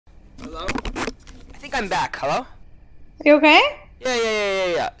Hello? I think I'm back. Hello? Are you okay?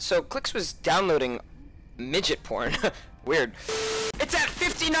 Yeah. So Clicks was downloading midget porn. Weird. It's at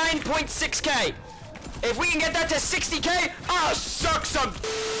 59.6K. If we can get that to 60K, I'll suck some.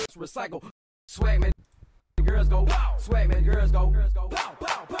 Recycle. Swag man, girls go. Wow. Swag man, girls go. Wow,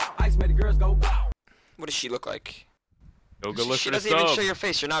 wow, wow. Ice man, girls go. Wow. What does she look like? Go look She for the doesn't even sub. show your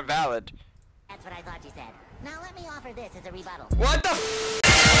face. You're not valid. That's what I thought you said. Now let me offer this as a rebuttal. What the f?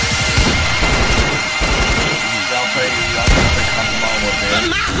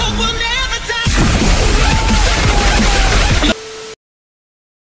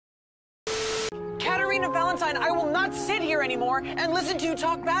 Katarina Valentine, I will not sit here anymore and listen to you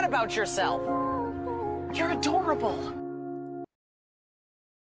talk bad about yourself. You're adorable.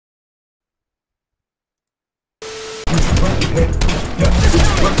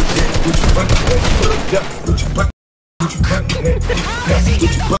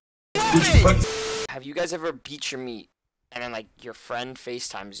 Have you guys ever beat your meat and then like your friend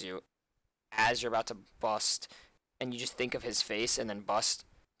FaceTimes you as you're about to bust and you just think of his face and then bust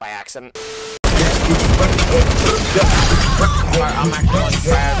by accident?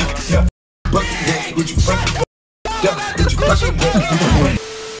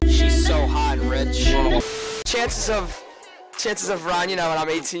 She's so hot and rich. Chances of Ron, you know, when I'm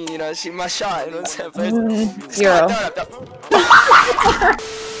 18, you know, shoot my shot. You know what I'm saying? Zero.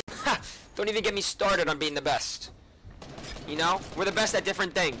 Don't even get me started on being the best. You know? We're the best at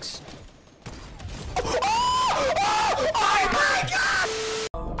different things. Oh my god!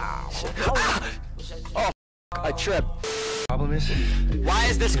 Oh, I tripped. Problem is, why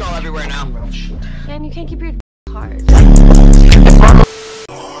is this girl everywhere now? Man, you can't keep your hard. What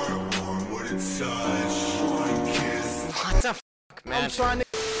the fuck, man?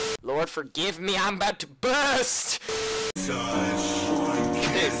 Lord forgive me, I'm about to burst! Dude,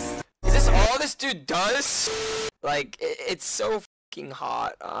 is this all this dude does? Like, it's so fucking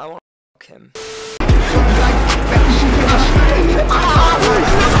hot. I wanna fuck him.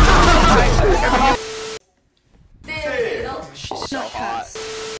 She's so hot.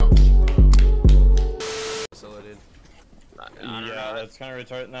 Yeah, that's kind of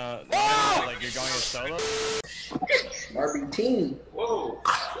retarded. No, like you're going as solo. RBT. Whoa.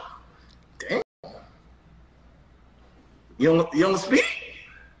 Damn. You don't speak?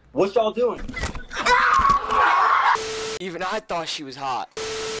 What y'all doing? Even I thought she was hot.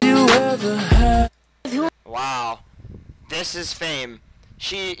 Wow. This is fame.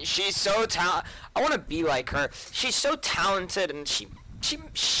 She's so talented. I want to be like her. She's so talented and she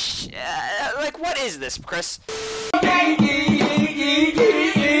like, what is this, Chris?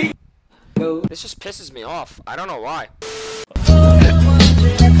 This just pisses me off. I don't know why.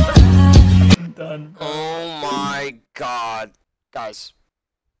 Done. Oh my god. Guys.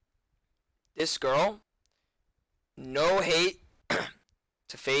 This girl, no hate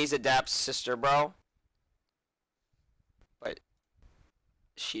to FaZe Adapt's sister, bro. But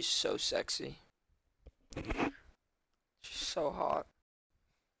she's so sexy. She's so hot.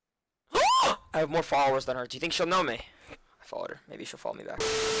 I have more followers than her. Do you think she'll know me? I followed her. Maybe she'll follow me back.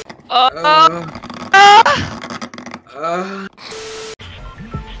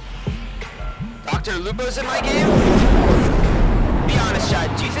 Dr. Lupo's in my game? Be honest,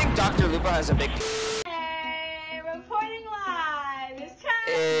 Chad. Do you think Dr. Lupo has a big... Hey, reporting live. It's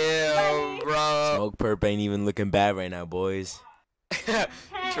time. Ew, bro. Smoke perp ain't even looking bad right now, boys. True.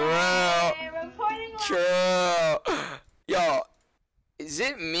 Hey, reporting live. True. Yo, is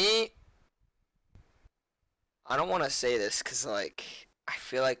it me? I don't want to say this because, like, I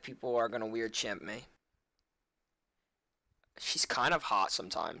feel like people are going to weird chimp me. She's kind of hot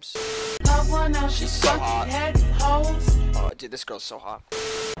sometimes. She's so hot. Oh, dude, this girl's so hot.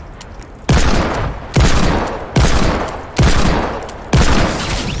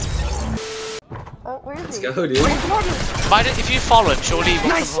 Oh, where is he? Let's go, dude. Why don't, if you follow him, surely he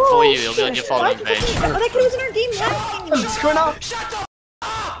will come for you. He'll be on your following page. Oh, that kid was in our game last game. What's going on? Shut the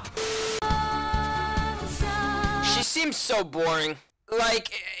up! She seems so boring.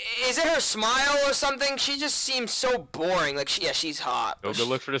 Like, is it her smile or something? She just seems so boring. Like, she's hot. Go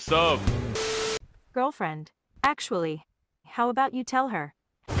look for the sub. Girlfriend. Actually, how about you tell her?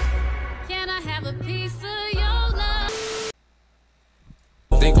 Can I have a piece of your love?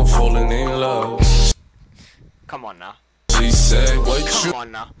 think I'm falling in love. Come on now. She said, what Come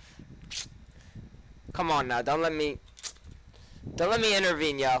on now. Come on now. Don't let me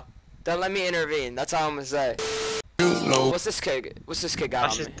intervene, yo. Don't let me intervene. That's all I'm gonna say. What's this kid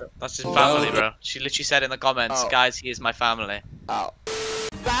got on me? That's his family, bro. She literally said in the comments, guys, he is my family. Oh.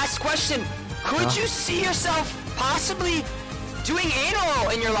 Last question. Could you see yourself possibly doing anal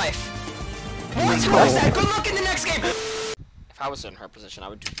in your life. What was that? Good luck in the next game. If I was in her position, I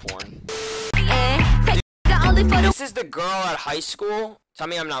would do porn. This is the girl at high school. Tell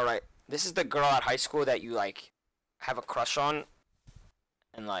me I'm not right. This is the girl at high school that you like have a crush on,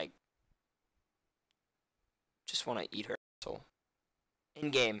 and like just want to eat her soul. In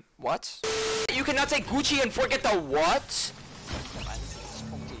game. What? You cannot take Gucci and forget the what?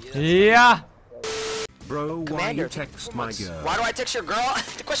 Yeah. Bro, Commander, why you text my girl? Why do I text your girl?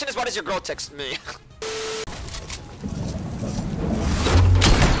 The question is, why does your girl text me?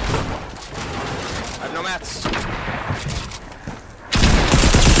 I have no mats. I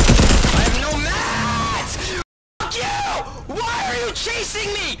have no mats! Fuck you! Why are you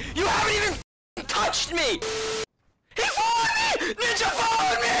chasing me? You haven't even touched me! He followed me! Ninja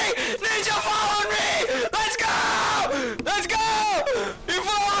followed me! Ninja followed me! Let's go! Let's go! He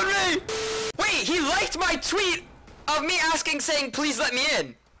followed me! Wait, he liked my tweet of me saying please let me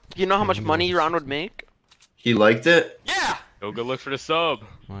in. You know how much money Ron would make? He liked it? Yeah! Go look for the sub.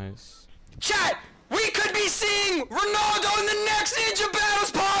 Nice. Chat! We could be seeing Ronaldo in the next Ninja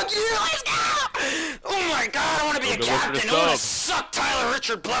Battles Pog! Yeah, let's go! Oh my god, I want to be a captain! I want to suck Tyler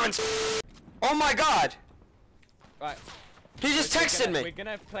Richard Blevins! Oh my god! Right. He just texted me! We're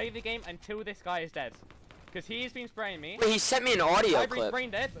gonna play the game until this guy is dead. Because he's been spraying me. Wait, he sent me an audio Either clip. he's brain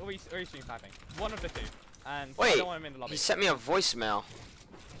dead or he's stream sniping. One of the two. And wait, I don't want him in the lobby. He sent me a voicemail.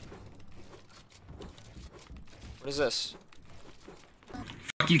 What is this?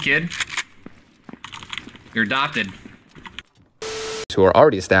 Fuck you, kid. You're adopted. Who are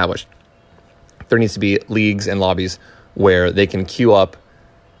already established. There needs to be leagues and lobbies where they can queue up,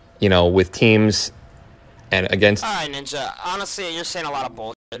 you know, with teams and against. All right, Ninja. Honestly, you're saying a lot of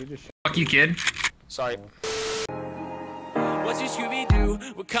bullshit. Fuck you, kid. Sorry. What's your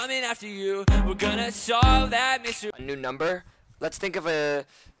Scooby-Doo? We're coming after you. We're gonna solve that mystery. A new number? Let's think of a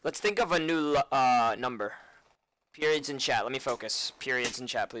new number. Periods in chat. Let me focus. Periods in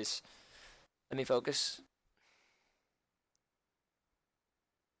chat, please. Let me focus.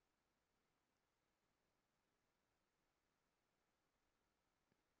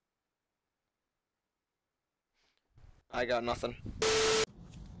 I got nothing.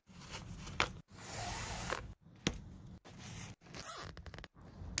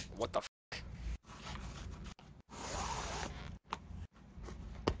 What the f?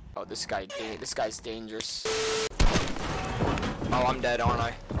 Oh, this guy's dangerous. Oh, I'm dead, aren't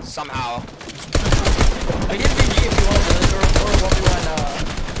I? Somehow. I get BG if you want this, or 1v1,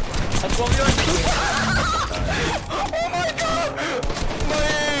 that's 1v1. Oh my god! My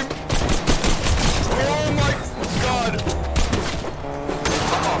aim! Oh my god!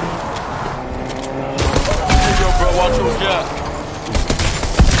 Yo, bro, watch your jet.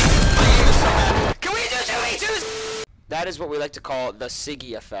 Can we do 2v2s? That is what we like to call the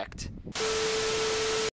Siggy effect.